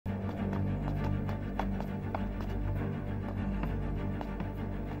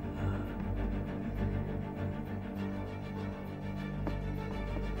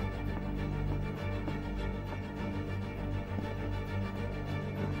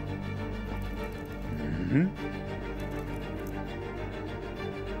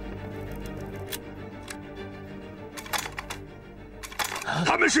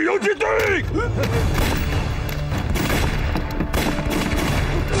他们是游击队！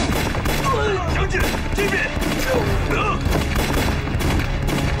将军，这边！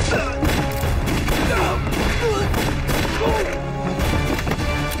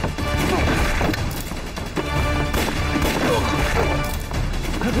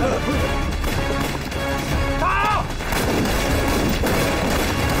打！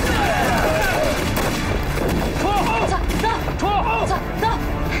拖后！走！拖后！走！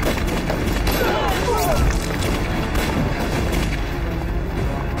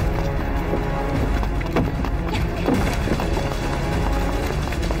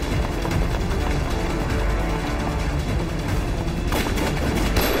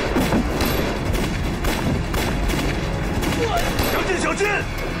将军小心！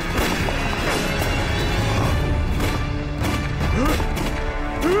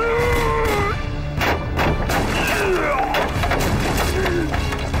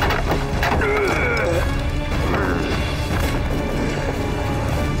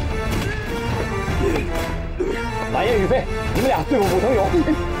马燕、宇飞，你们俩队伍不同勇，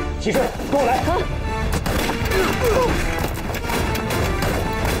齐顺，跟我来。好。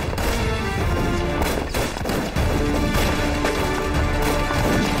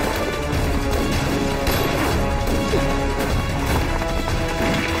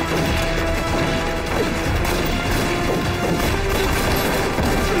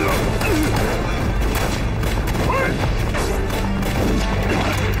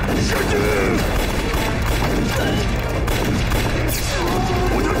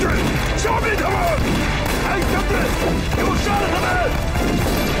吴将军，消灭他们！哎，将军，给我杀了他们！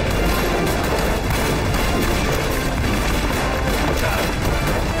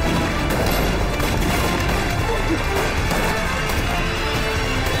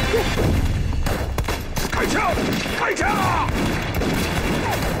开枪！开枪！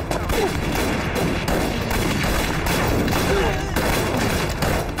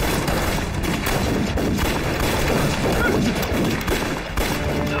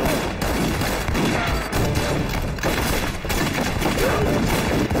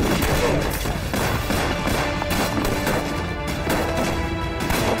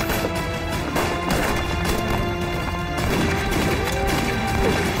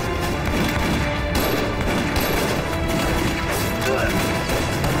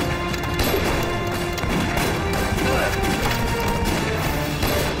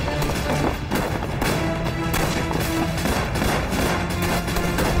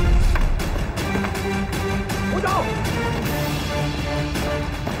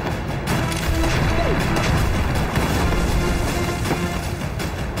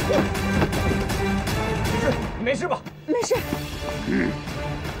没事吧？没事。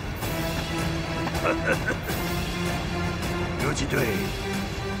游击队，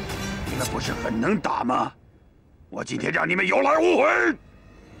你们不是很能打吗？我今天让你们有来无回！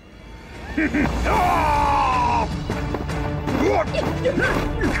啊！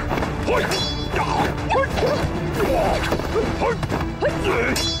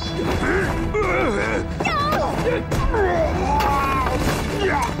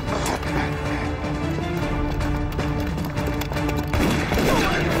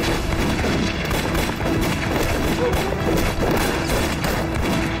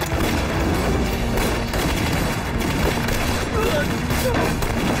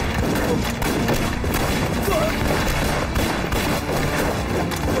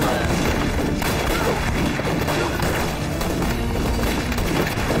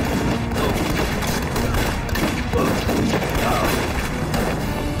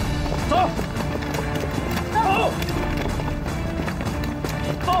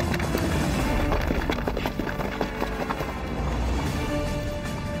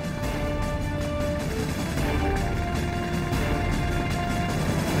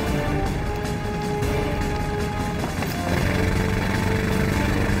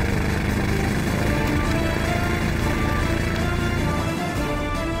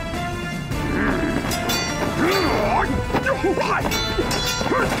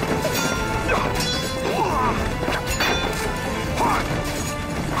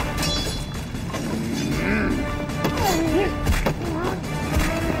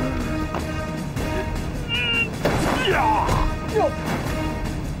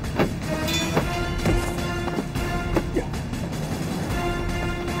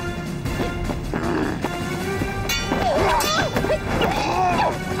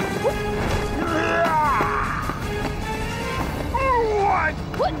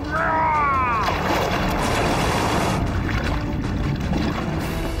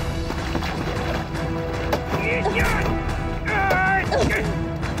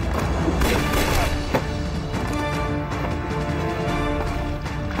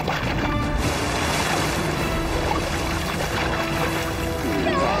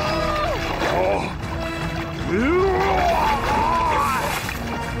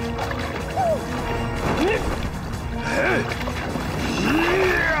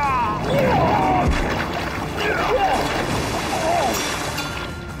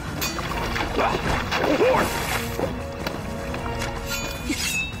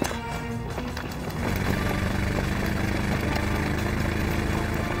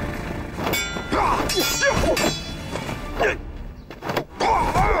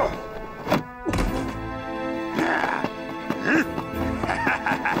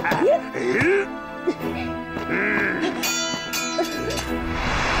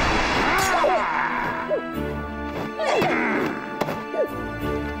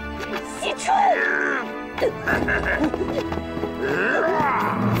惜春。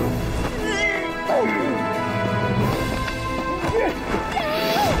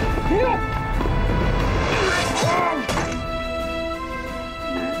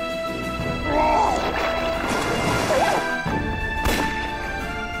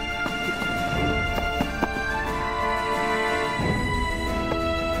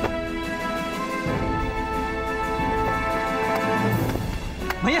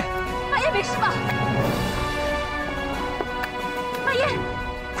 马燕，马燕没事吧？马燕，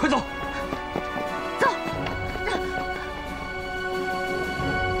快走！走。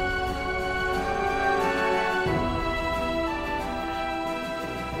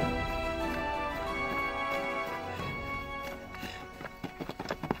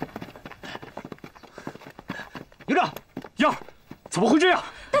营长，燕儿，怎么会这样？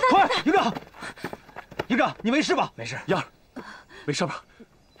快，营长，营长，你没事吧？没事。燕儿，没事吧？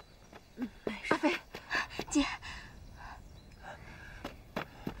 阿飞，姐，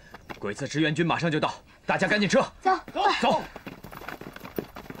鬼子支援军马上就到，大家赶紧撤！走，走！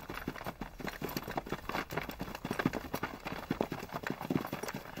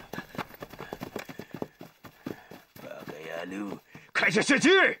八个野路，开始射击，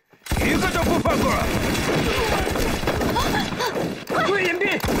一个都不放过！注意隐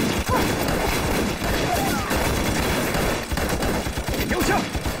蔽！留枪！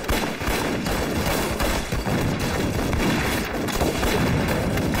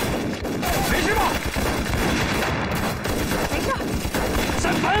 没事吧？没事。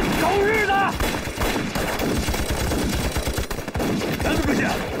三分狗日的！男子不下。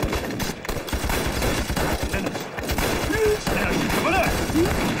等等，那是什么呢？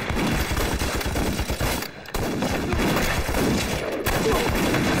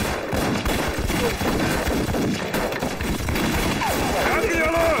干掉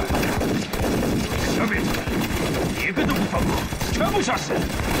了！小鬼子，一个都不放过，全部杀死！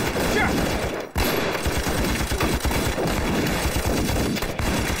是。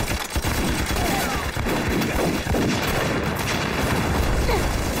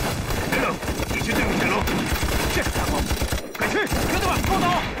 别动，你去对付铁龙。是，大哥。快去，兄弟们，跟我走。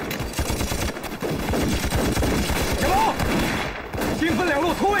铁龙，兵分两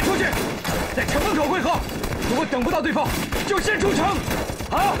路突围出去，在城门口汇合。如果等不到对方，就先出城。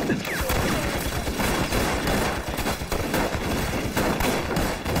好。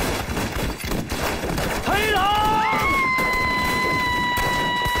黑狼。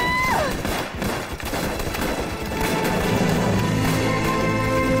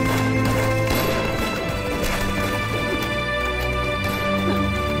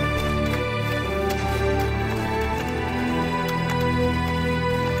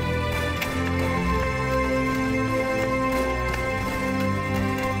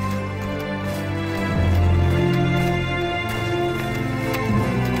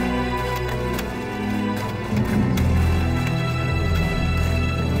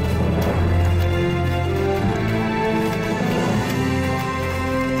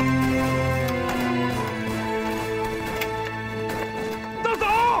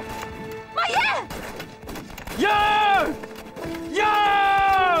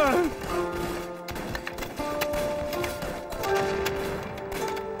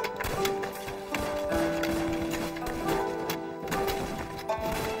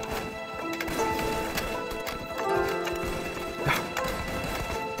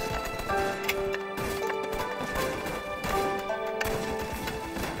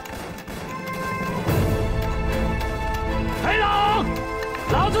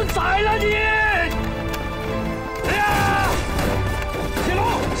 宰了你！哎呀！铁龙，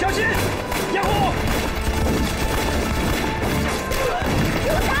小心！掩护！给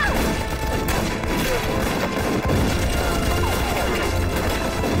我打！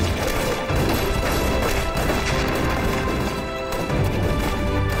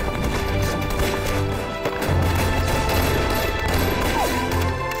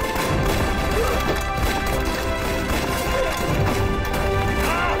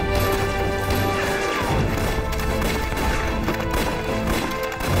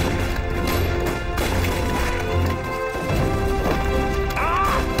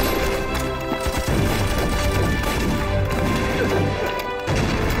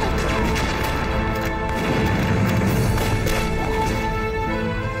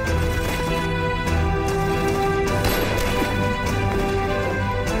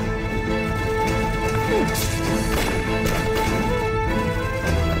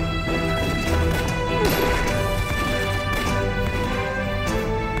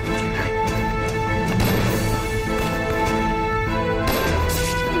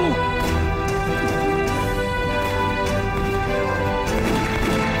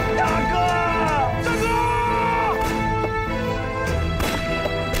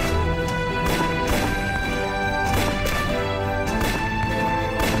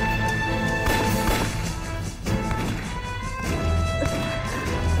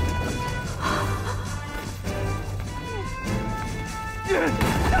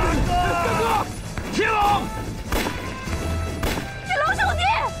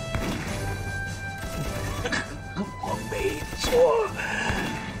中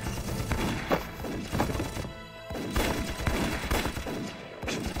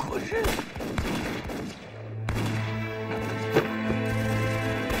国人。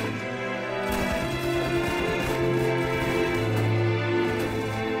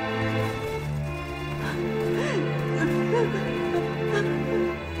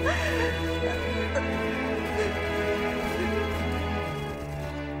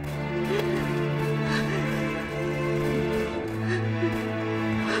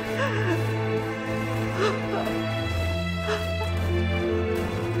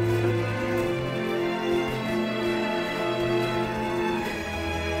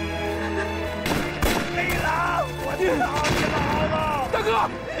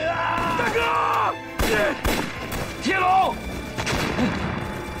 铁龙，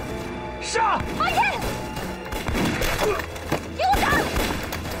杀！马燕，给我打！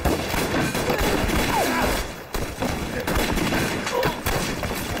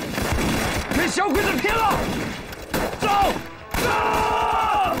跟小鬼子拼了！走！走！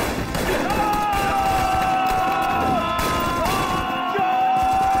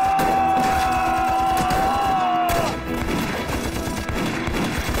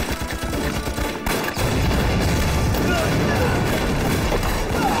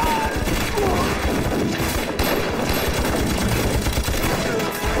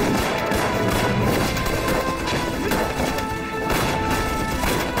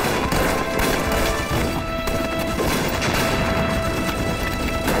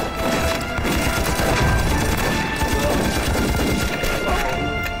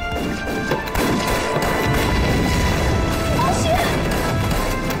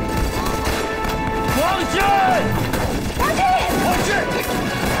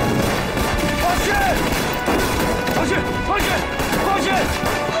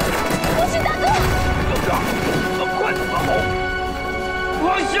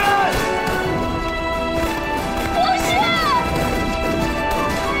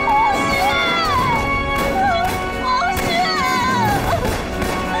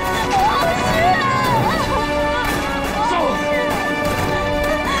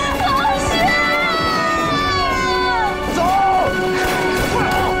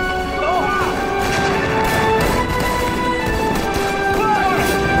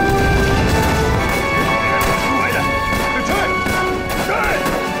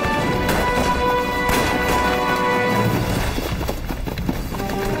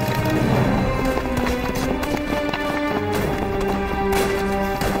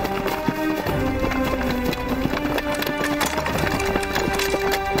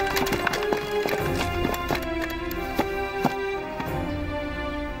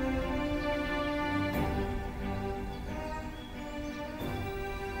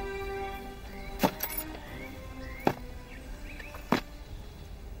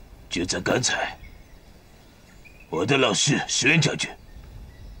 就在刚才，我的老师沈将军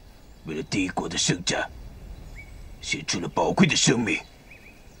为了帝国的圣战，献出了宝贵的生命，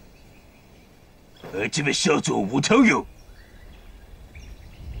而这位少佐武藤勇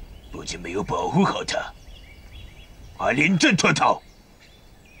不仅没有保护好他，还临阵脱逃。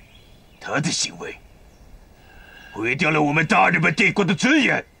他的行为毁掉了我们大日本帝国的尊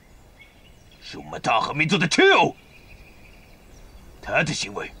严，是我们大和民族的耻辱。他的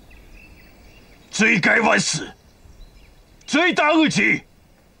行为 罪该万死，罪大恶极。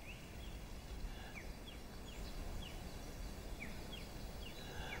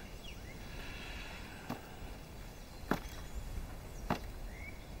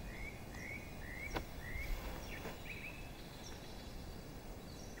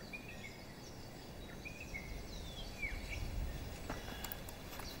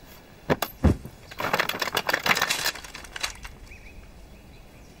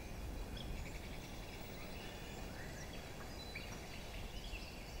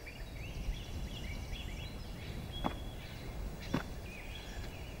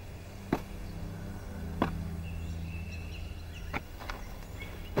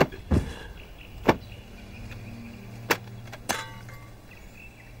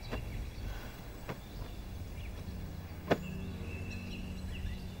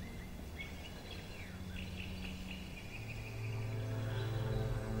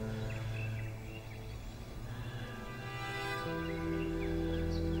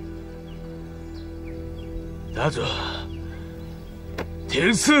大佐，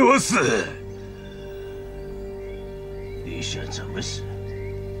听赐我死！你想怎么死？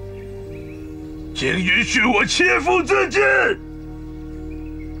请允许我切腹自尽！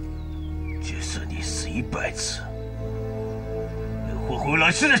就算你死100次，能换回老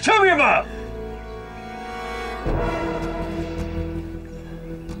师的生命吗？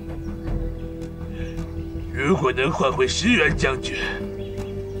如果能换回石原将军，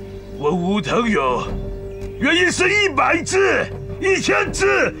我武藤勇愿意死100次、1000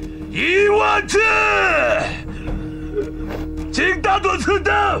次、10000次。请大多次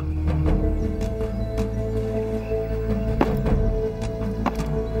灯。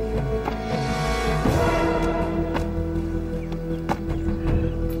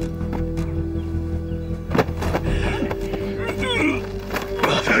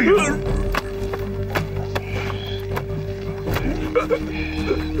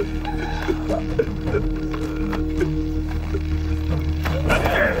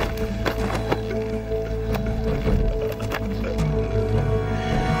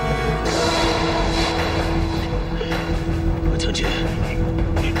将军，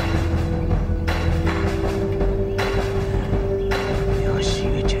你和西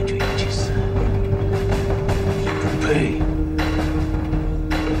岳将军一起死，你不配。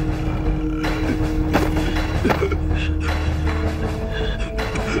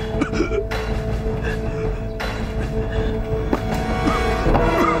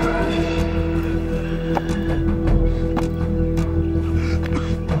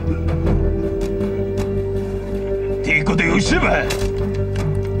帝国的勇士们，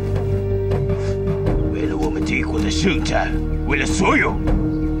为了我们帝国的圣战，为了所有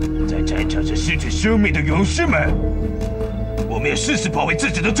在战场上失去生命的勇士们，我们要誓死保卫自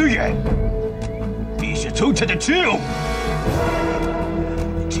己的尊严，必须忠诚的耻辱。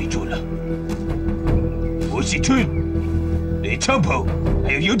记住了，吴喜春、李长鹏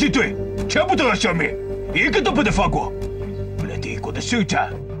还有游击队，全部都要消灭，一个都不能放过。为了帝国的圣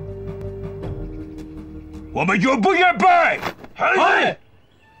战，我们永不言败！嗨！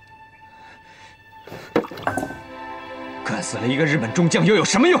干死了一个日本中将又有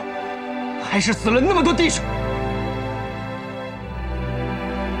什么用？还是死了那么多弟兄。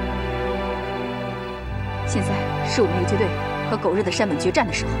现在是我们游击队和狗日的山本决战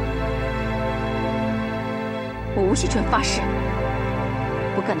的时候。我吴喜春发誓，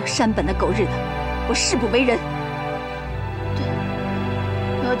不干那山本的狗日的，我誓不为人。对，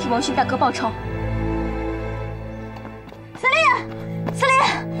我要替王勋大哥报仇。司令，司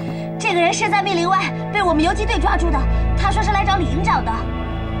令，这个人是在密林外被我们游击队抓住的，他说是来找李营长的。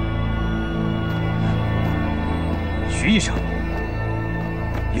徐医生，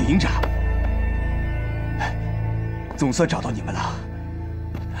李营长，总算找到你们了。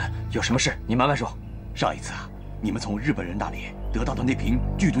有什么事你慢慢说。上一次啊，你们从日本人那里得到的那瓶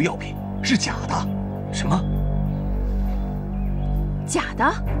剧毒药品是假的。什么？假的？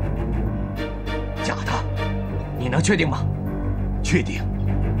假的？你能确定吗？确定，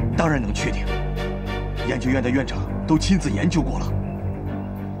当然能确定。研究院的院长都亲自研究过了。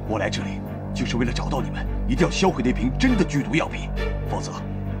我来这里就是为了找到你们，一定要销毁那瓶真的剧毒药品，否则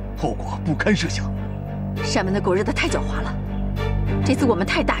后果不堪设想。山本的狗日的太狡猾了，这次我们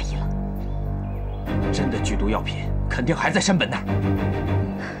太大意了。真的剧毒药品肯定还在山本那儿。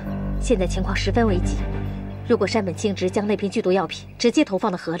现在情况十分危急，如果山本清直将那瓶剧毒药品直接投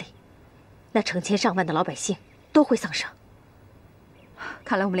放到河里，那成千上万的老百姓都会丧生。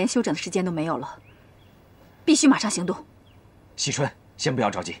看来我们连休整的时间都没有了，必须马上行动。喜春，先不要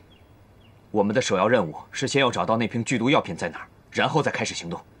着急，我们的首要任务是先要找到那瓶剧毒药品在哪儿，然后再开始行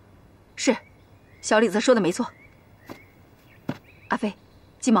动。是，小李子说的没错。阿飞、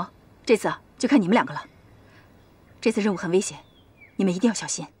金毛，这次啊就看你们两个了。这次任务很危险，你们一定要小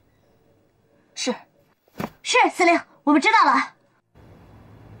心。是，司令，我们知道了。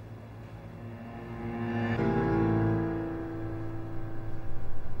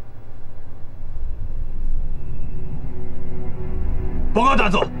报告大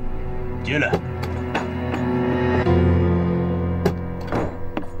佐，接了。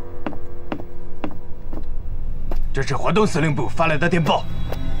这是华东司令部发来的电报。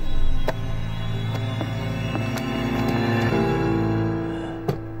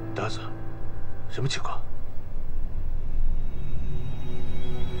大佐，什么情况？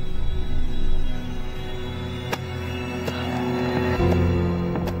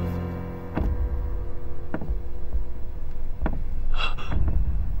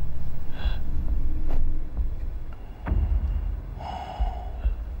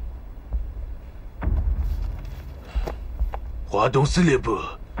华东司令部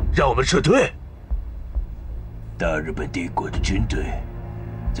让我们撤退。大日本帝国的军队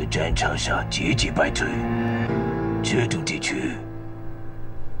在战场上节节败退，这种地区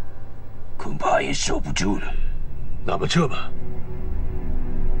恐怕也守不住了。那么撤吧。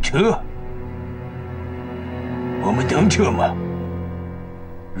撤？我们能撤吗？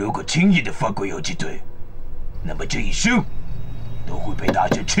如果轻易的放过游击队，那么这一生都会被打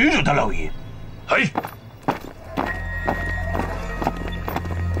成耻辱的烙印。嘿！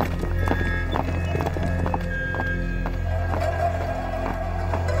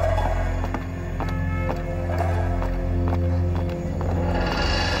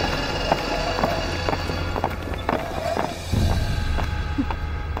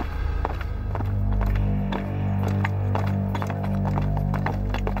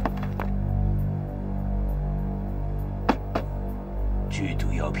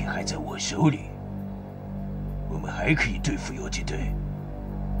手里，我们还可以对付游击队。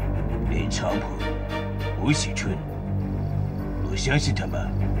连长浦、吴喜春，我相信他们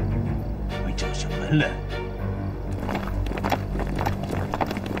会找上门来。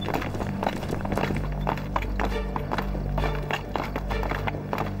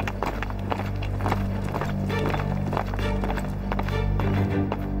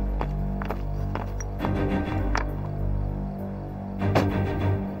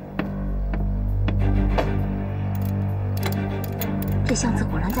这箱子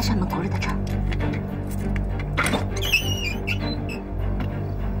果然在山门口里的这儿。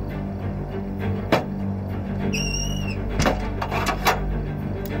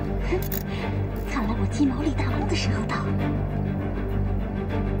看来我鸡毛立大功的时候到了。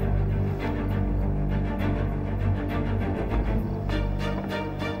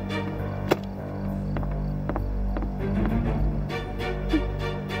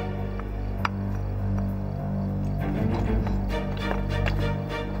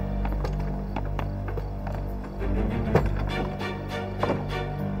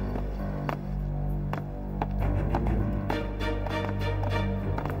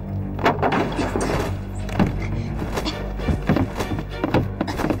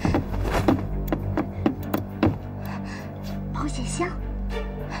保险箱？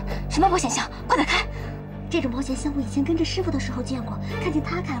什么保险箱？快点开！这种保险箱我以前跟着师傅的时候见过，看见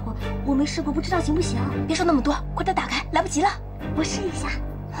他开过，我没试过，不知道行不行。别说那么多，快点打开，来不及了。我试一下。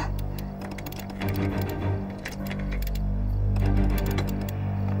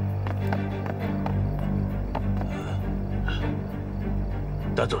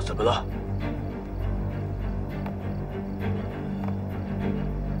大总，怎么了？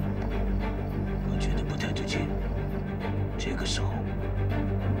我觉得不太对劲。这个时候，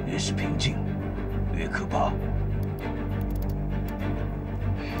越是平静，越可怕。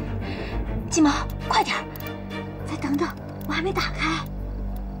金毛，快点儿！再等等，我还没打开。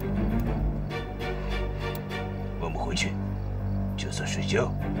我们回去，就算睡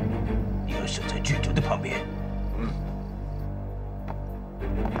觉，也要守在剧组的旁边。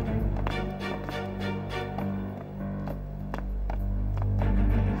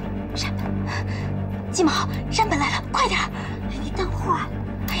山本，金毛，山本来了，快点儿！你等会儿。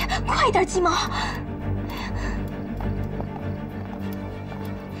哎呀，快点，金毛！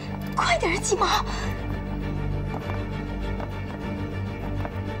快点，金毛！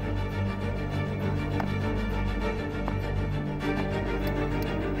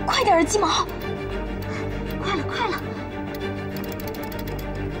快点，金毛！快了，快了！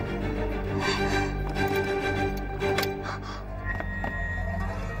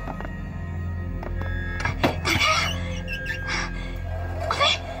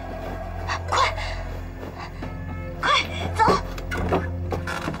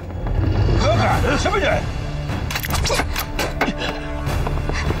什么人？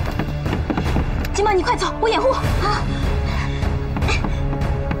金毛，你快走，我掩护啊！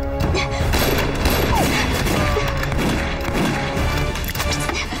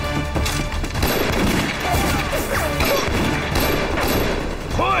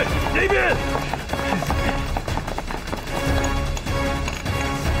快，那边！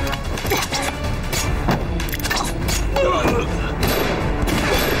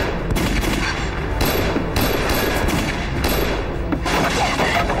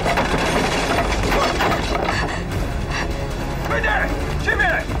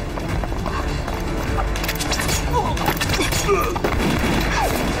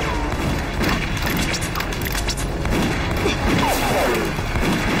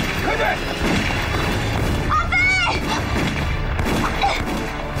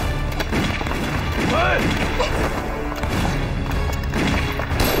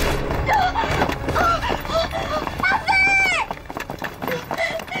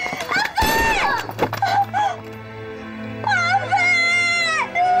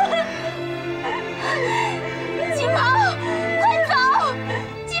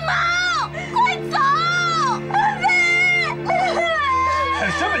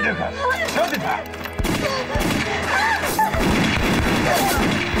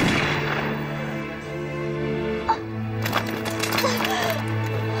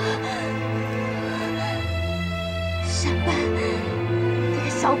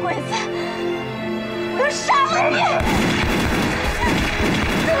小鬼子，我要杀了你！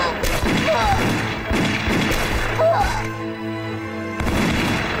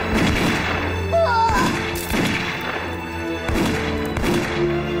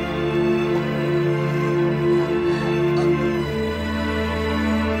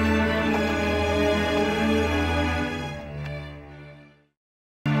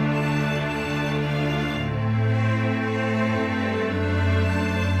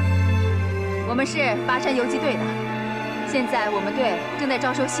我们是巴山游击队的，现在我们队正在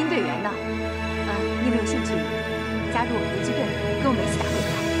招收新队员呢。你有没有兴趣加入我们游击队，跟我们一起打鬼子？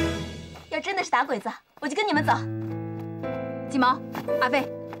要真的是打鬼子，我就跟你们走。鸡毛、阿飞，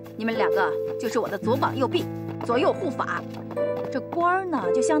你们两个就是我的左膀右臂，左右护法。这官儿呢，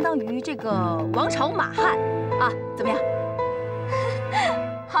就相当于这个王朝马汉啊，怎么样？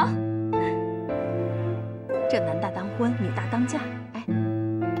好。这男大当婚，女大当嫁，哎，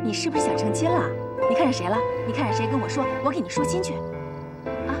你是不是想成亲了？你看上谁了？你看上谁？跟我说，我给你说亲去。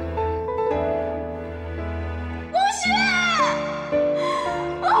啊！吴雪，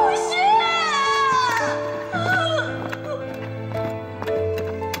吴雪。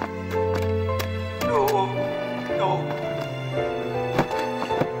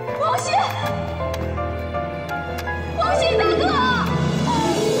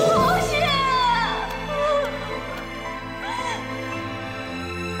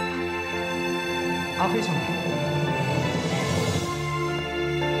 阿飞兄弟，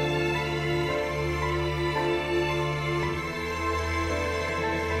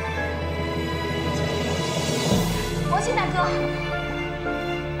王鑫大哥，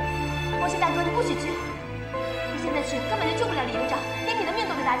王鑫大哥，你不许去！你现在去根本就救不了李营长，连你的命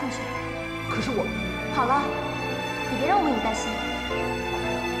都被搭进去。可是我……好了，你别让我为你担心。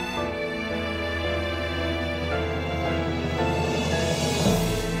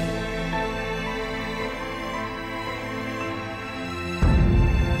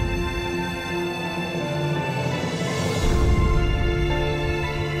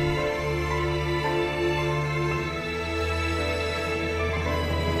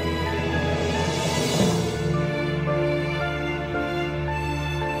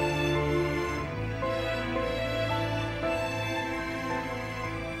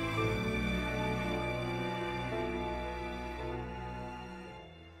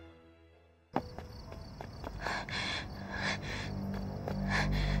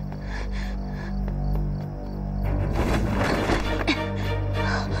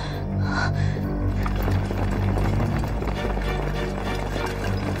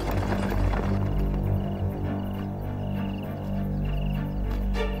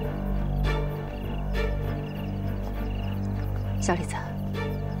 小李子，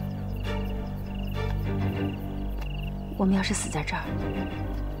我们要是死在这儿，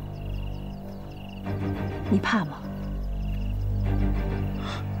你怕吗？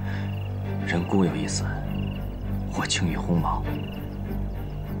人固有一死，或轻于鸿毛，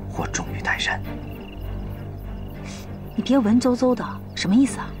或重于泰山。你别文绉绉的，什么意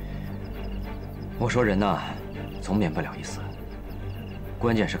思啊？我说人呐，总免不了一死，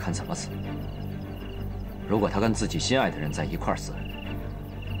关键是看怎么死。 如果他跟自己心爱的人在一块儿死，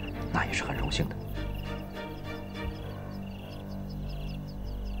那也是很荣幸的。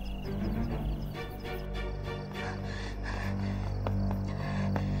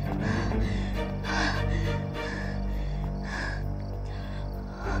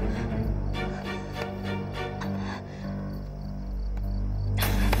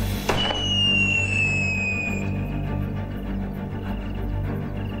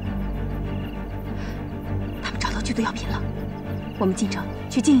剧毒药品了，我们进城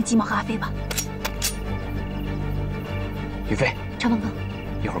去接应鸡毛和阿飞吧。于飞，长风哥，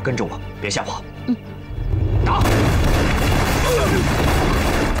一会儿跟着我，别吓跑。嗯。打！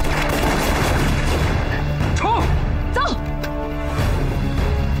冲！走！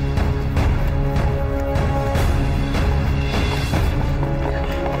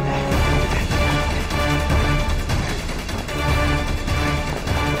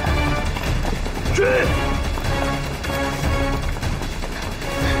去！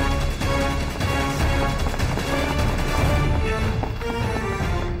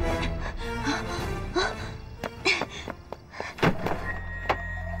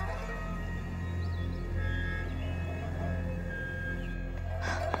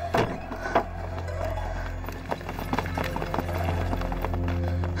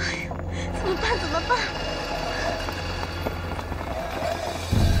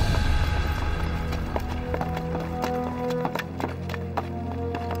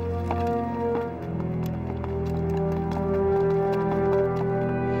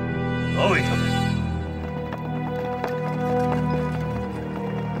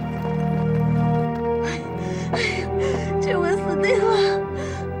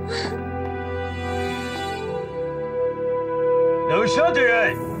 楼上的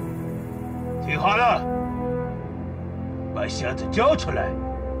人，听好了，把箱子交出来，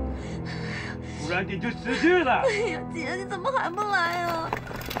不然你就死定了。哎呀，姐，你怎么还不来啊？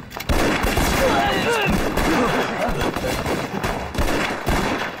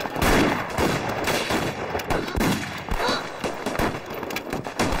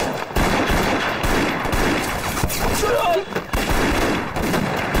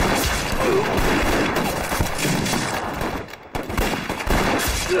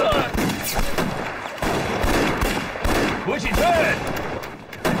郭启琛，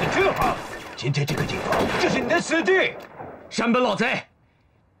干得真好！今天这个地方就是你的死地。山本老贼，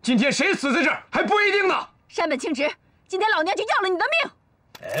今天谁死在这儿还不一定呢。山本清直，今天老娘就要了你的命！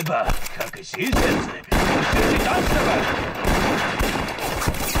来吧，看看谁先死，我先去打死他们。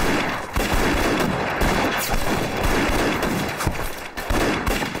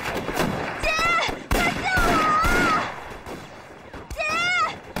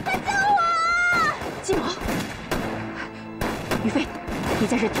 于飞，你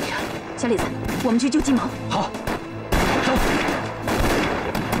在这顶着，小李子，我们去救金毛。好，走。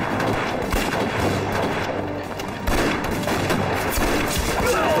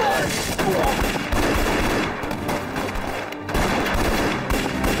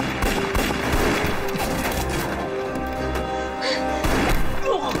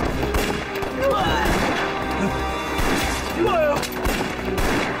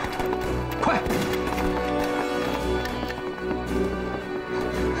快！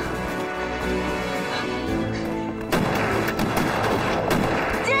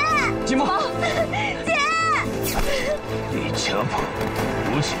 金毛，姐，你强跑，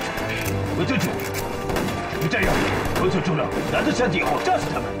不是准备，我就准备。准备弹药，拖错重量，拿到山顶后炸死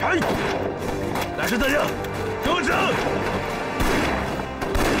他们。哎，拿上弹药，跟我走。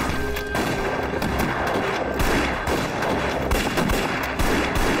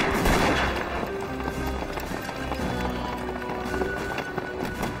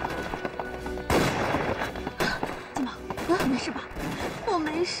金毛，你没事吧？ 我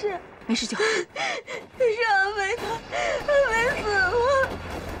没事，没事就好。是阿飞，阿飞死了。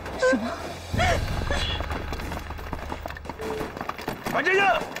什么？把这个。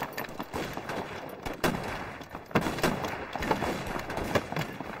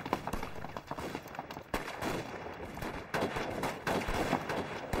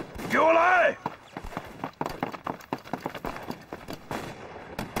给我来！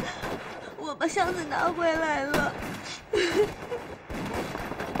我把箱子拿回来了。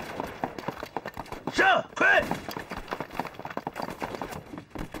上，快！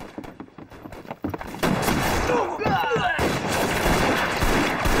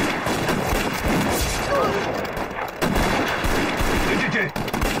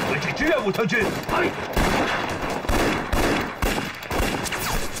回去支援武藤军。哎。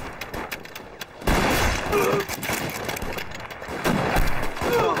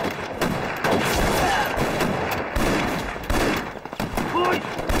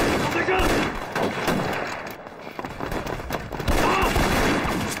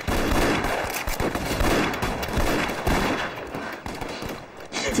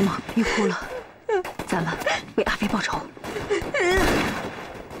金毛，别哭了，咱们为阿飞报仇。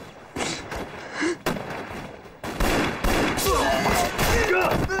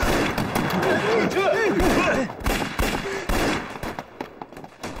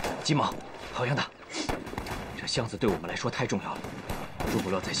金毛，好样的！这箱子对我们来说太重要了，如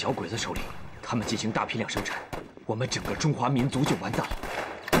果落在小鬼子手里，他们进行大批量生产，我们整个中华民族就完蛋了。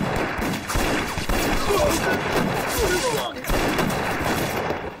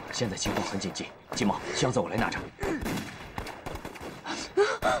现在情况很紧急，金毛，箱子我来拿着。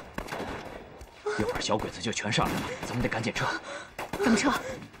一会儿小鬼子就全上来了，咱们得赶紧撤。怎么撤？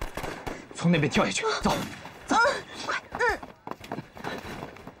从那边跳下去，走，走，快！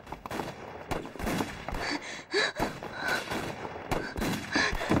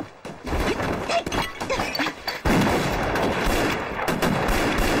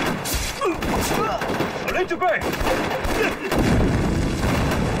手雷准备。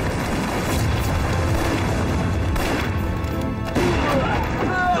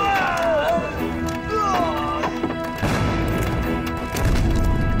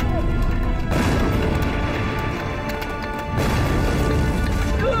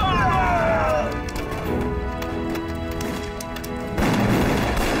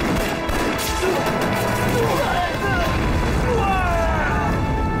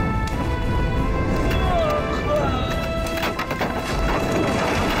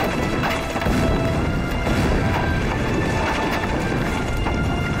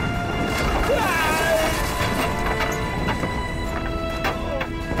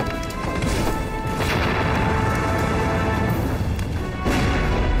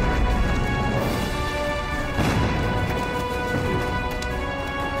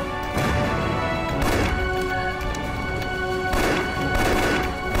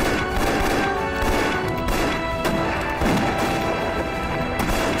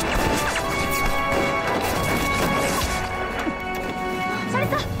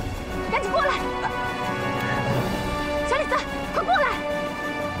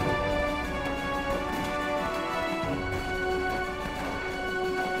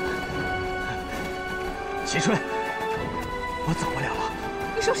启春，我走不了了。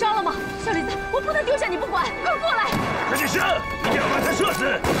你受伤了吗，小李子？我不能丢下你不管，快过来！快点射，一定要把他射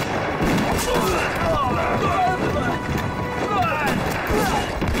死！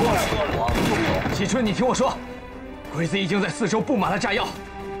启春，你听我说，鬼子已经在四周布满了炸药，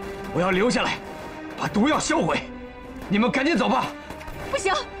我要留下来，把毒药销毁。你们赶紧走吧。不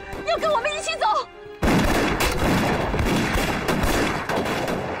行，要跟我们一起走。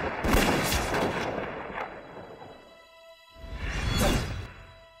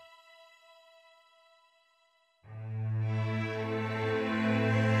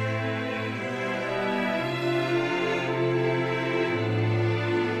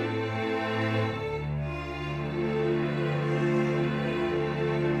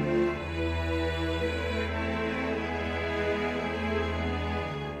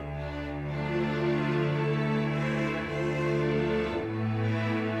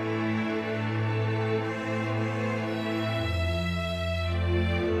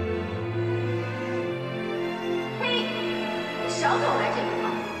少给我来这一套！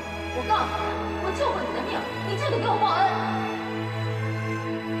我告诉你，我救过你的命，你就得给我报恩。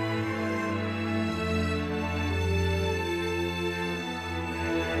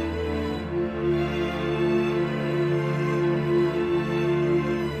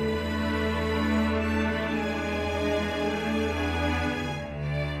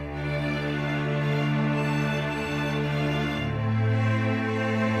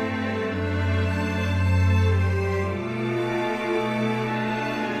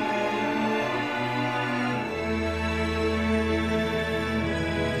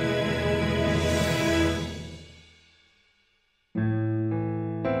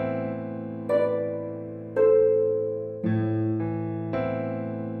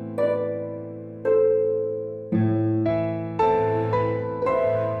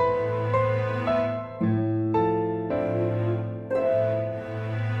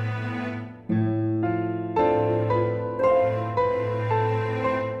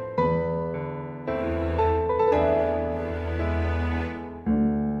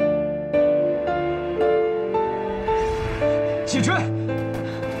启春，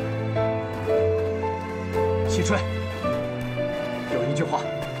启春，有一句话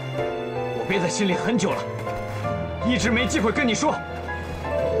我憋在心里很久了，一直没机会跟你说。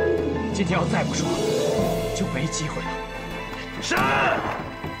今天要再不说，就没机会了。是。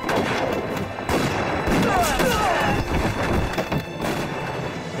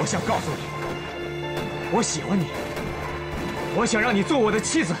我想告诉你，我喜欢你，我想让你做我的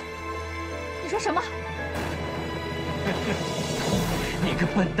妻子。你说什么？你个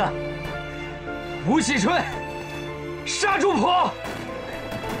笨蛋，吴启春，杀猪婆！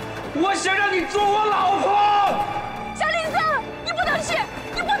我想让你做我老婆。小李子，你不能去，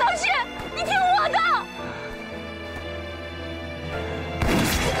你不能去，你听我的。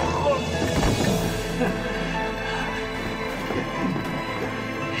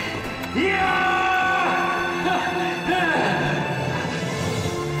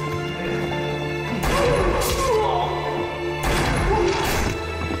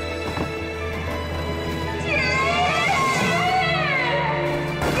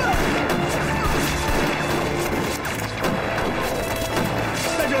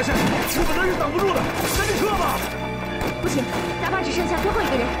我本来是挡不住的，赶紧撤吧！不行，哪怕只剩下最后一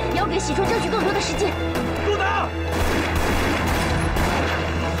个人，也要给喜春争取更多的时间。不打！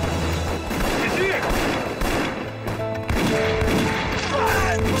继续！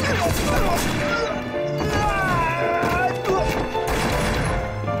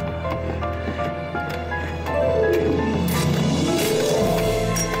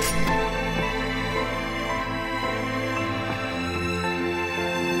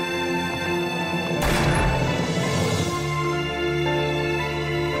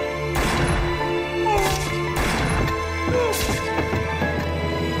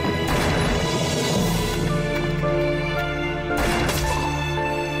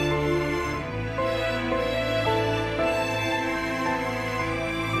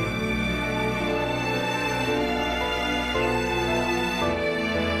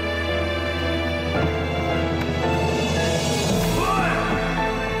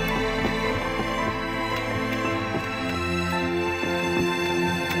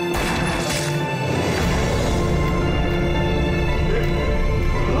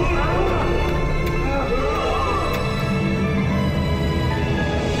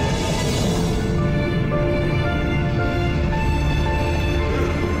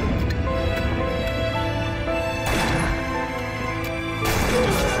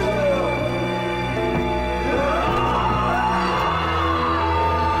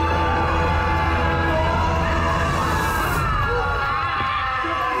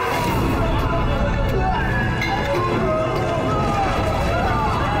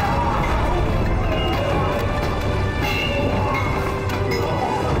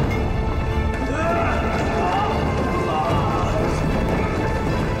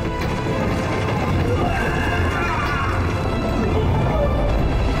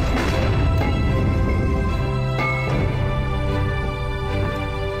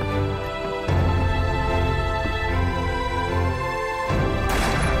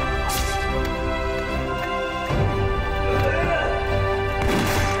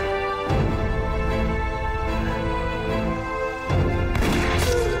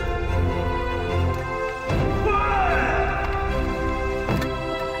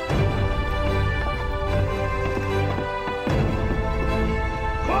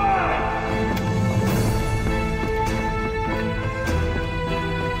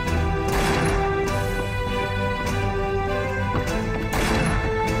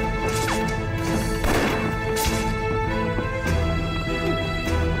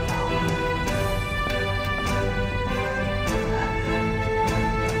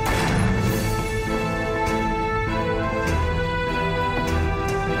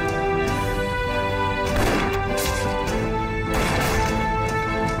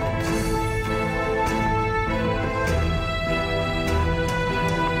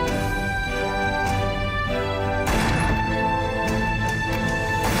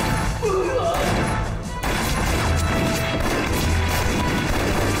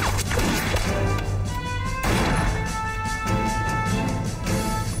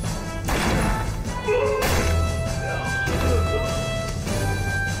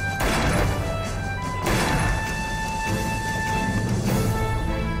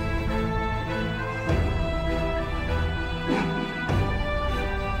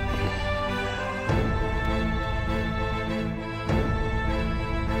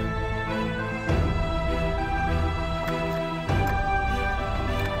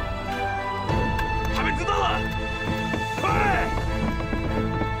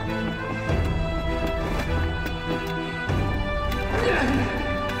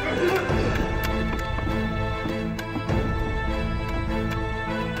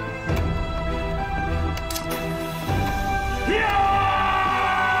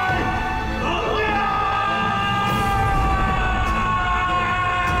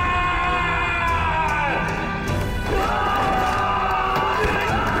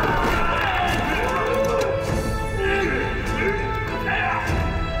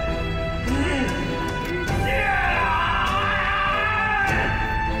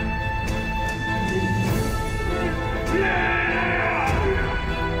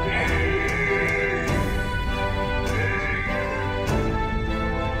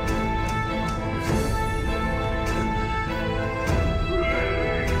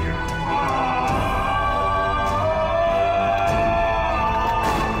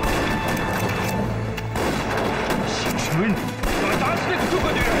们，要打死那个中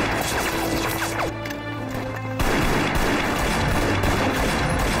国女人！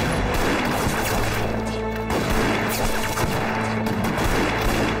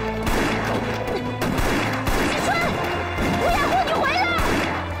季春，吴雅户，你回来！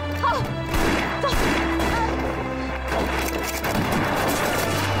好，走。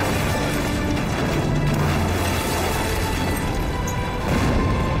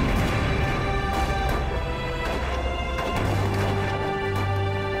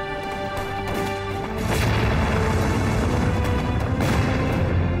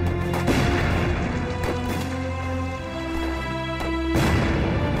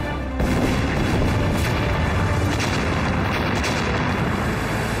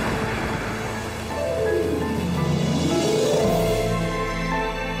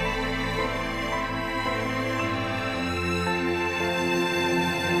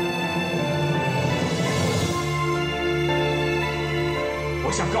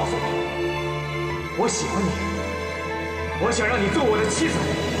我想告诉你，我喜欢你，我想让你做我的妻子。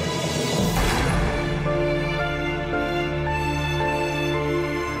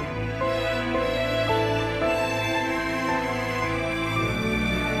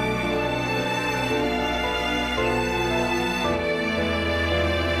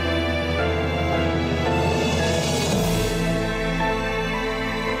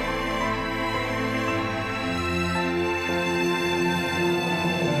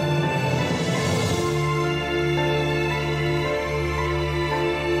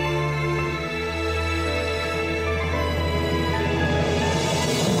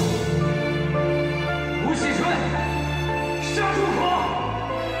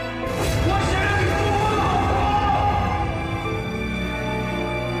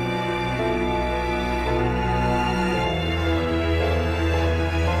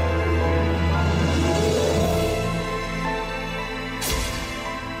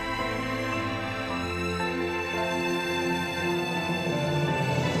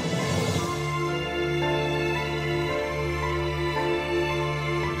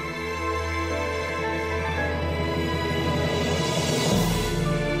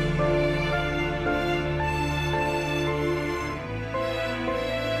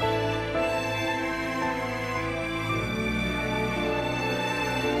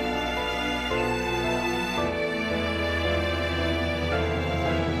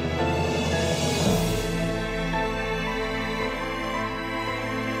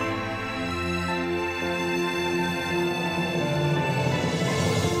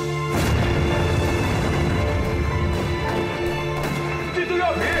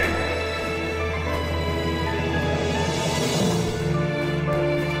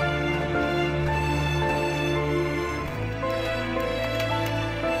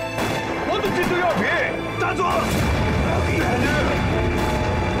这都药品，大佐，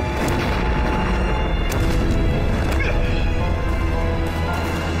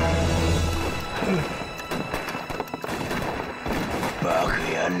八个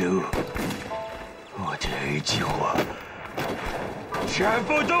野路，我这一计划全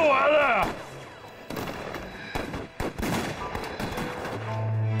部做完了。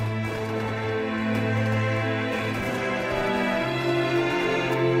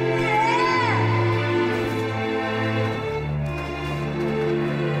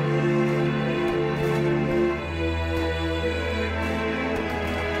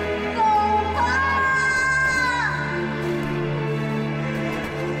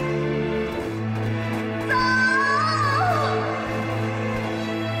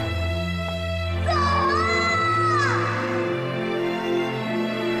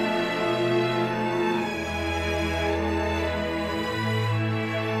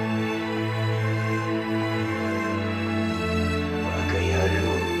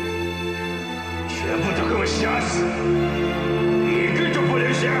 杀死，一个都不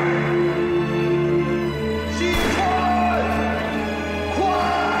留下！西川，快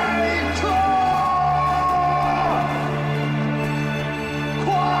撤！快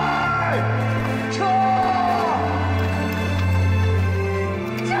撤！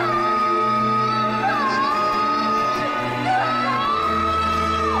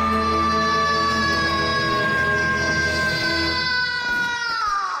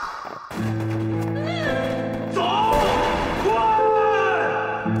走！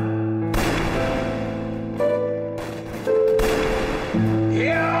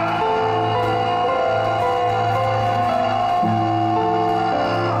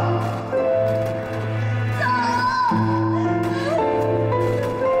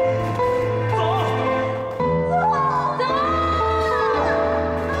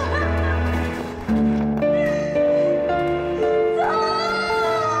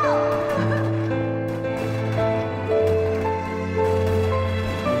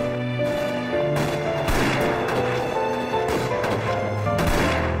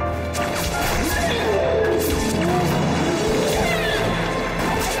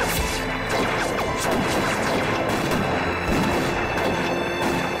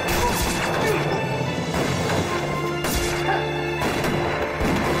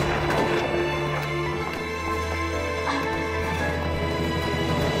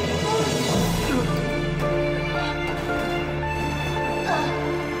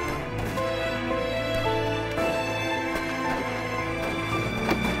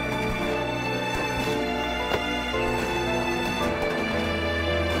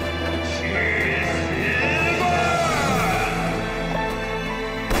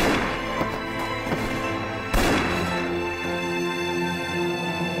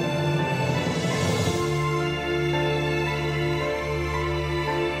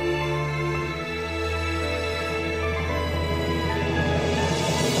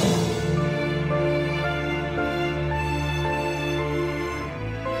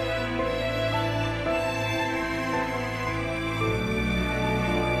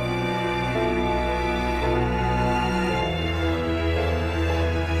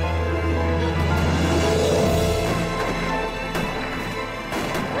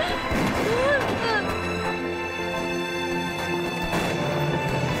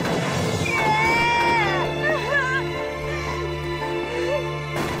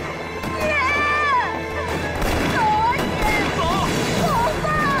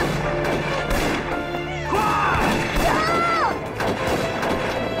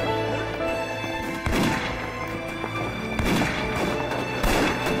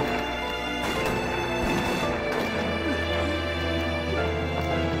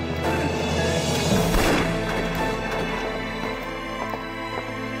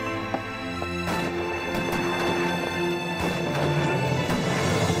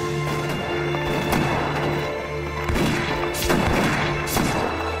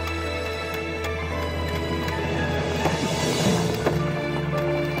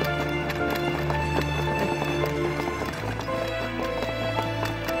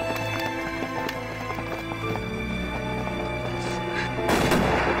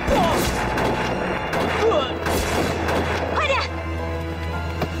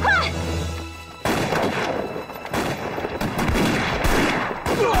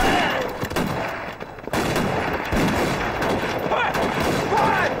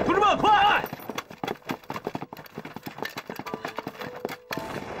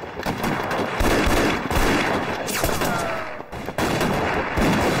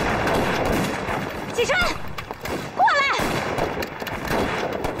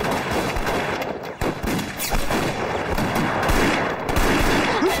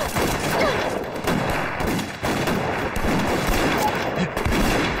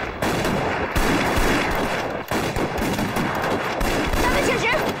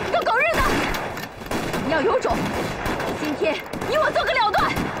我做个了断。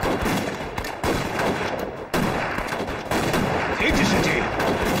停止射击！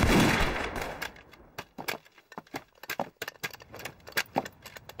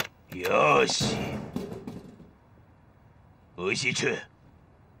よし。吴锡春，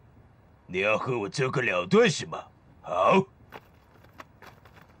你要和我做个了断是吗？好。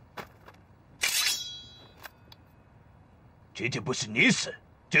今天不是你死，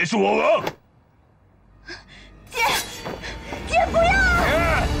这是我亡。姐，姐不要！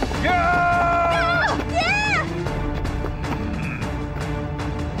姐！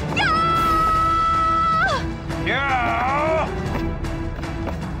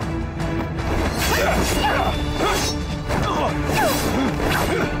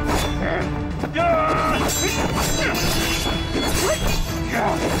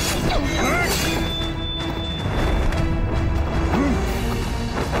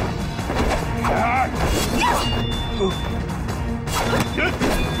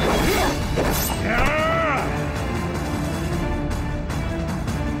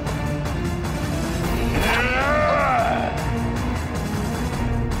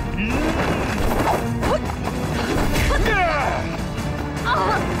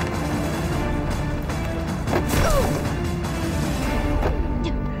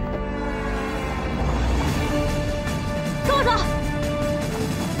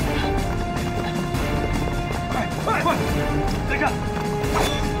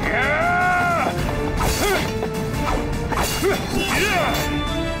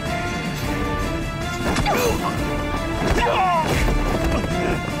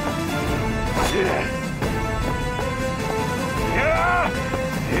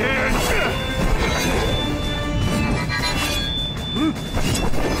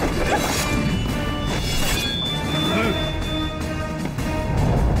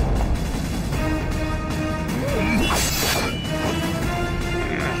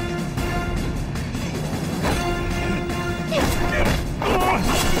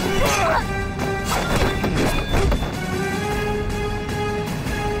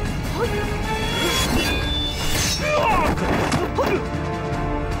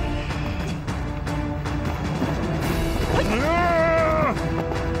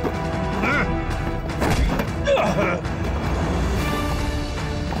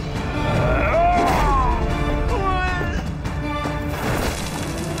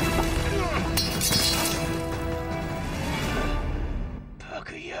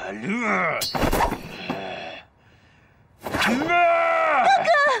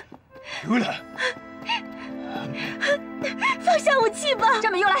出来！放下武器吧！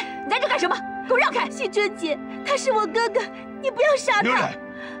张美优来，你在这干什么？给我让开！惜春姐，他是我哥哥，你不要杀他！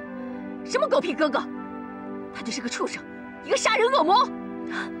什么狗屁哥哥？他就是个畜生，一个杀人恶魔！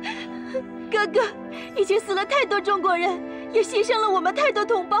哥哥，已经死了太多中国人，也牺牲了我们太多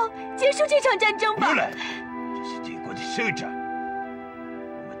同胞，结束这场战争吧！出来！这是帝国的胜仗，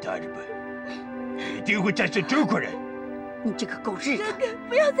我们大日本一定会战胜中国人。你这个狗日的！哥哥，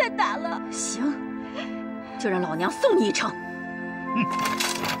不要再打了。行，就让老娘送你一程。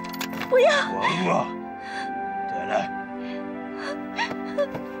不要！王八，再来！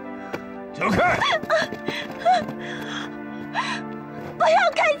走开！不要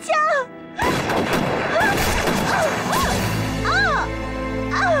开枪！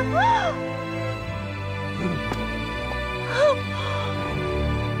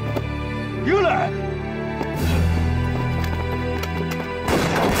又来！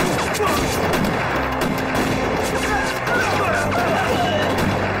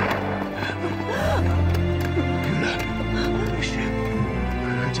没事，哥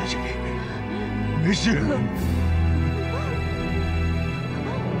哥在这里，没事。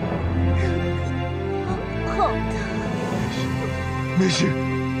好的，没事。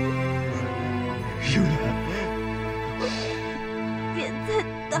又来，别再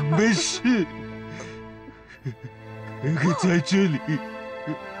打了。没事，哥哥在这里。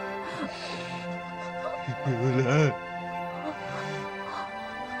又来。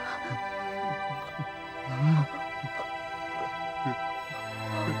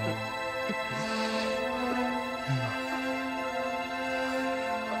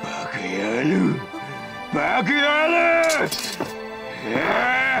八个人了！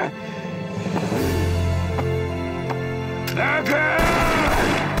八个！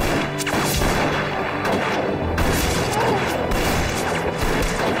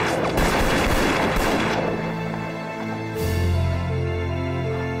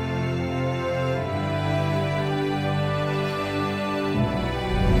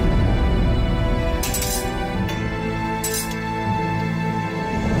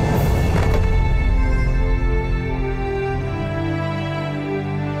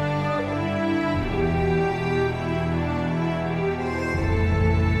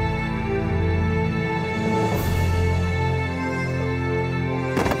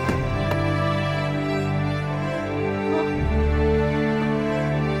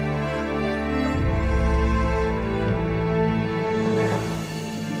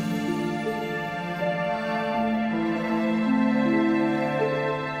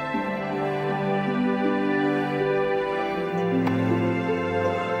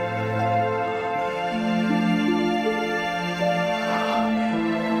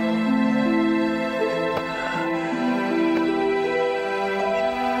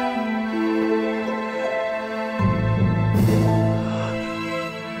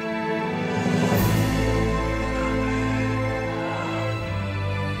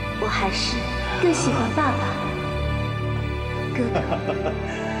更喜欢爸爸。哥哥，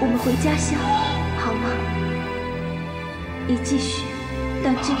我们回家乡好吗？你继续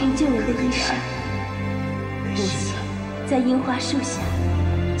当治病救人的医生，母亲在樱花树下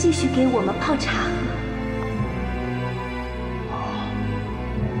继续给我们泡茶喝。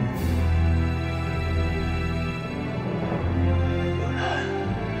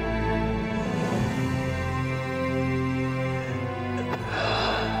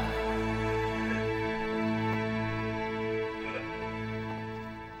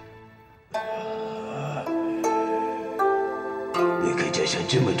离开家乡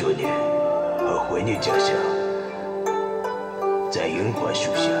这么多年，好怀念家乡。在樱花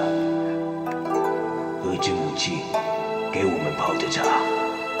树下，喝着母亲给我们泡的茶。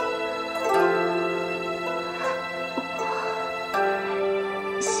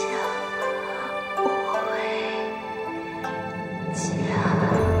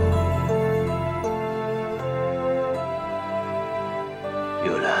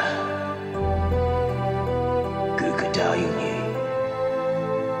幽兰，哥哥答应你，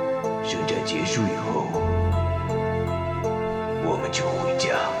圣战结束以后，我们就回家。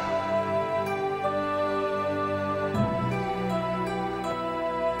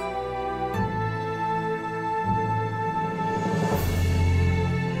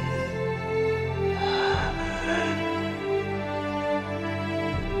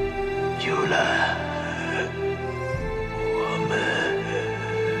幽兰，我们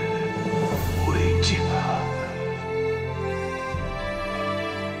回家。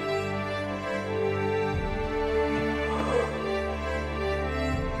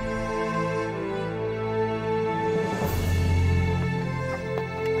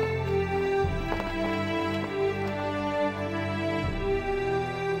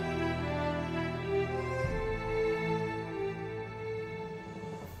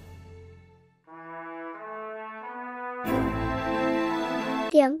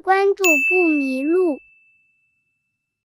点关注不迷路。